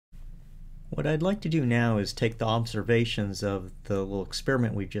What I'd like to do now is take the observations of the little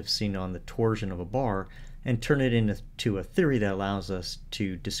experiment we've just seen on the torsion of a bar and turn it into a theory that allows us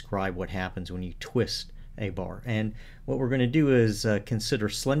to describe what happens when you twist a bar. And what we're going to do is consider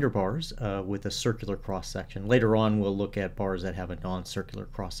slender bars with a circular cross-section. Later on we'll look at bars that have a non-circular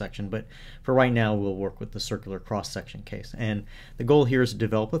cross-section, but for right now we'll work with the circular cross-section case. And the goal here is to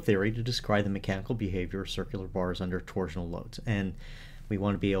develop a theory to describe the mechanical behavior of circular bars under torsional loads. And we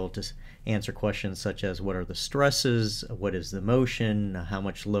want to be able to answer questions such as what are the stresses, what is the motion, how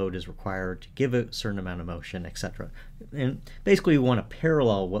much load is required to give a certain amount of motion, etc. And basically we want to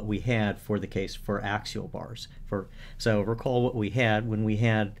parallel what we had for the case for axial bars. So recall what we had when we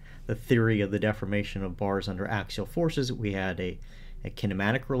had the theory of the deformation of bars under axial forces. We had a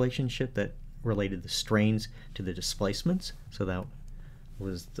kinematic relationship that related the strains to the displacements. So that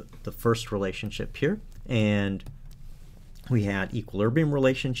was the first relationship here. And we had equilibrium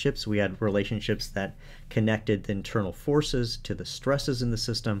relationships. We had relationships that connected the internal forces to the stresses in the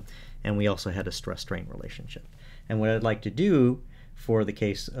system, and we also had a stress-strain relationship. And what I'd like to do for the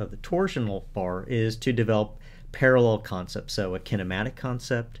case of the torsional bar is to develop parallel concepts, so a kinematic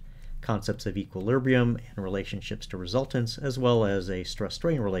concept, concepts of equilibrium and relationships to resultants, as well as a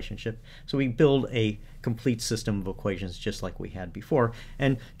stress-strain relationship. So we build a complete system of equations just like we had before,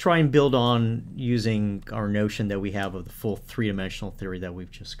 and try and build on using our notion that we have of the full three-dimensional theory that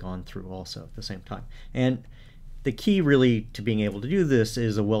we've just gone through also at the same time. And the key really to being able to do this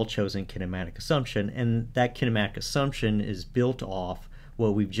is a well-chosen kinematic assumption, and that kinematic assumption is built off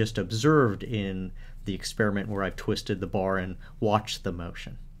what we've just observed in the experiment where I've twisted the bar and watched the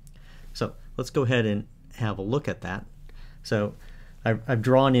motion. So let's go ahead and have a look at that. So I've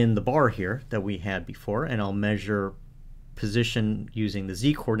drawn in the bar here that we had before, and I'll measure position using the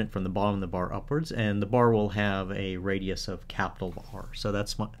z-coordinate from the bottom of the bar upwards, and the bar will have a radius of capital R. So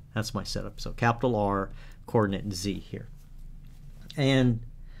that's my setup. So capital R, coordinate z here. And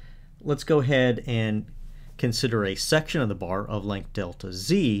let's go ahead and consider a section of the bar of length delta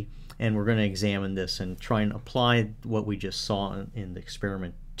z, and we're going to examine this and try and apply what we just saw in the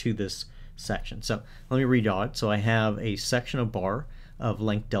experiment to this section. So let me redraw it. So I have a section of bar of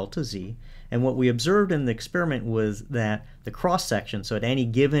length delta z, and what we observed in the experiment was that the cross section, so at any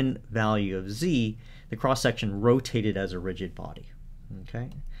given value of z, the cross section rotated as a rigid body.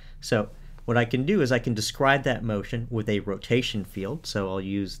 Okay, so what I can do is I can describe that motion with a rotation field. So I'll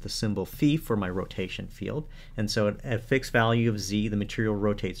use the symbol phi for my rotation field. And so at a fixed value of z, the material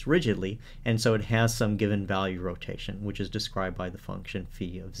rotates rigidly, and so it has some given value rotation, which is described by the function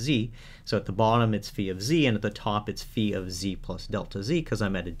phi of z. So at the bottom it's phi of z, and at the top it's phi of z plus delta z, because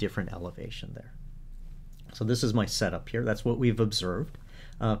I'm at a different elevation there. So this is my setup here. That's what we've observed.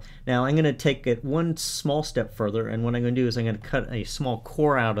 Now I'm going to take it one small step further, and what I'm going to do is I'm going to cut a small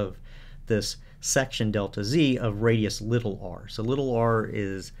core out of this section delta z of radius little r. So little r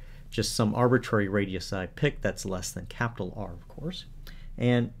is just some arbitrary radius I picked that's less than capital R, of course.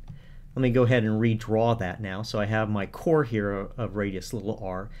 And let me go ahead and redraw that now. So I have my core here of radius little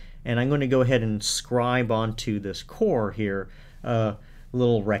r, and I'm going to go ahead and scribe onto this core here a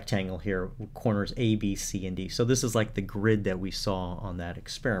little rectangle here with corners A, B, C, and D. So this is like the grid that we saw on that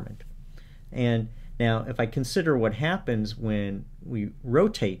experiment. And now if I consider what happens when we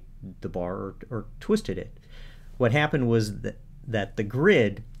rotate the bar or twisted it, what happened was that the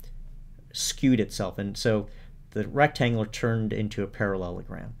grid skewed itself, and so the rectangle turned into a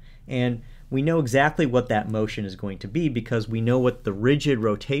parallelogram. And we know exactly what that motion is going to be because we know what the rigid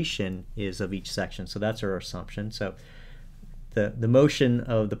rotation is of each section. So that's our assumption. So the motion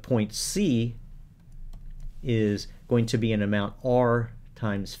of the point C is going to be an amount R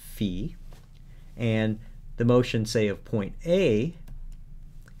times phi, and the motion, say, of point A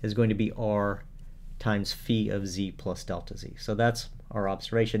is going to be R times phi of z plus delta z. So that's our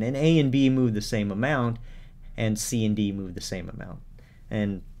observation. And A and B move the same amount, and C and D move the same amount.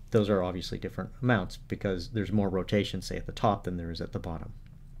 And those are obviously different amounts because there's more rotation, say, at the top than there is at the bottom.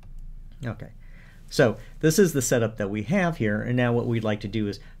 Okay, so this is the setup that we have here, and now what we'd like to do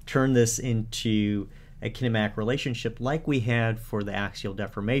is turn this into a kinematic relationship like we had for the axial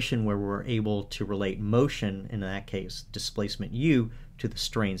deformation, where we're able to relate motion, in that case displacement u, to the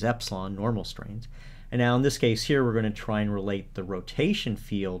strains epsilon, normal strains. And now in this case here we're going to try and relate the rotation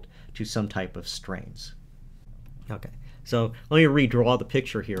field to some type of strains. Okay, so let me redraw the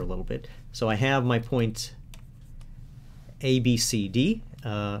picture here a little bit. So I have my points A, B, C, D.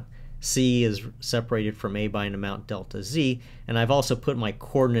 C is separated from A by an amount delta z, and I've also put my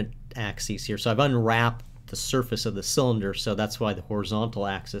coordinate axes here. So I've unwrapped the surface of the cylinder, so that's why the horizontal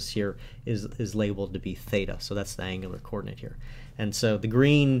axis here is labeled to be theta. So that's the angular coordinate here. And so the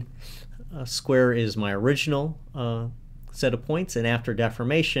green square is my original set of points, and after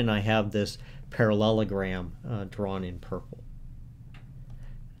deformation I have this parallelogram drawn in purple.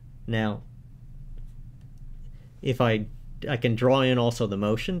 Now if I can draw in also the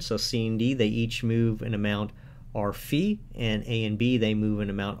motion, so C and D, they each move an amount r phi, and A and B, they move an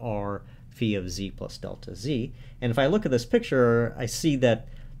amount r phi of z plus delta z. And if I look at this picture, I see that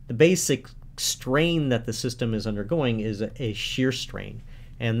the basic strain that the system is undergoing is a shear strain.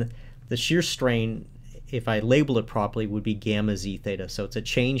 And the shear strain, if I label it properly, would be gamma z theta. So it's a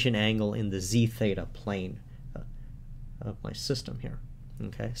change in angle in the z theta plane of my system here.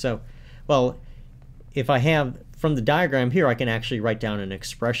 Okay, so, well, if I have, from the diagram here, I can actually write down an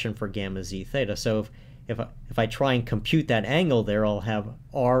expression for gamma z theta. So if I try and compute that angle there, I'll have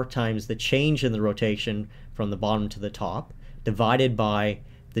r times the change in the rotation from the bottom to the top divided by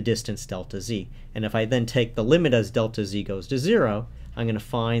the distance delta z. And if I then take the limit as delta z goes to 0, I'm going to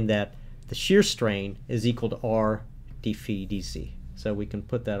find that the shear strain is equal to r d phi dz. So we can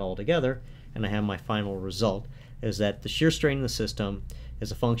put that all together, and I have my final result is that the shear strain in the system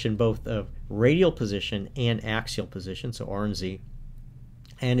is a function both of radial position and axial position, so r and z,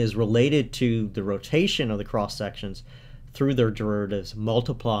 and is related to the rotation of the cross sections through their derivatives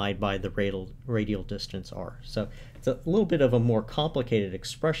multiplied by the radial distance r. So it's a little bit of a more complicated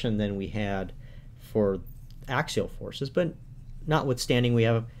expression than we had for axial forces, but notwithstanding, we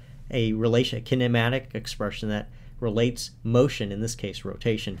have a kinematic expression that relates motion, in this case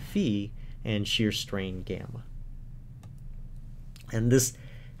rotation phi, and shear strain gamma. And this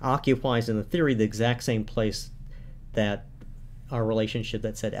occupies in the theory the exact same place that our relationship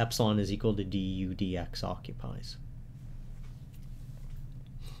that said epsilon is equal to du dx occupies.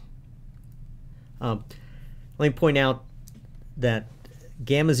 Let me point out that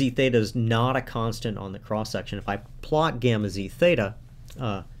gamma z theta is not a constant on the cross-section. If I plot gamma z theta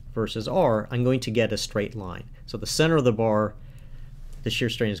versus r, I'm going to get a straight line. So the center of the bar, the shear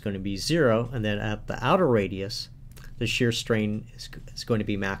strain is going to be 0, and then at the outer radius, the shear strain is going to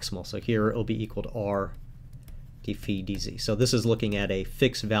be maximal. So here it will be equal to r d phi dz. So this is looking at a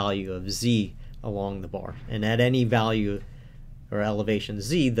fixed value of z along the bar. And at any value or elevation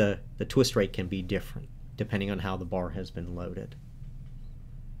z, the twist rate can be different depending on how the bar has been loaded.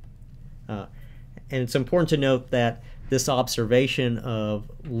 And it's important to note that this observation of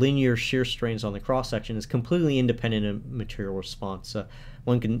linear shear strains on the cross-section is completely independent of material response.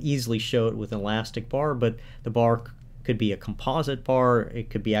 One can easily show it with an elastic bar, but the bar could be a composite bar, it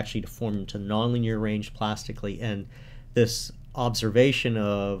could be actually deformed into nonlinear range plastically, and this observation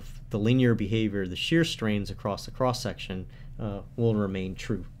of the linear behavior of the shear strains across the cross-section will remain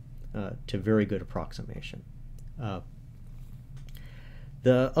true to very good approximation.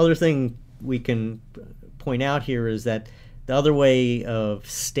 The other thing we can point out here is that the other way of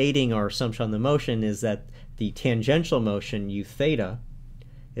stating our assumption on the motion is that the tangential motion u theta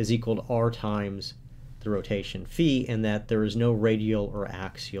is equal to r times the rotation phi, and that there is no radial or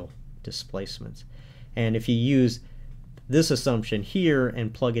axial displacements. And if you use this assumption here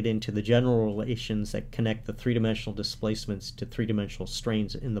and plug it into the general relations that connect the three-dimensional displacements to three-dimensional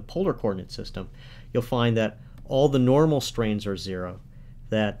strains in the polar coordinate system, you'll find that all the normal strains are 0,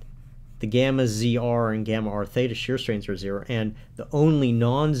 that the gamma zr and gamma r theta shear strains are 0, and the only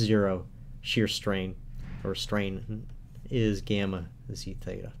non-zero shear strain or strain is gamma z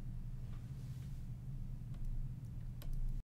theta.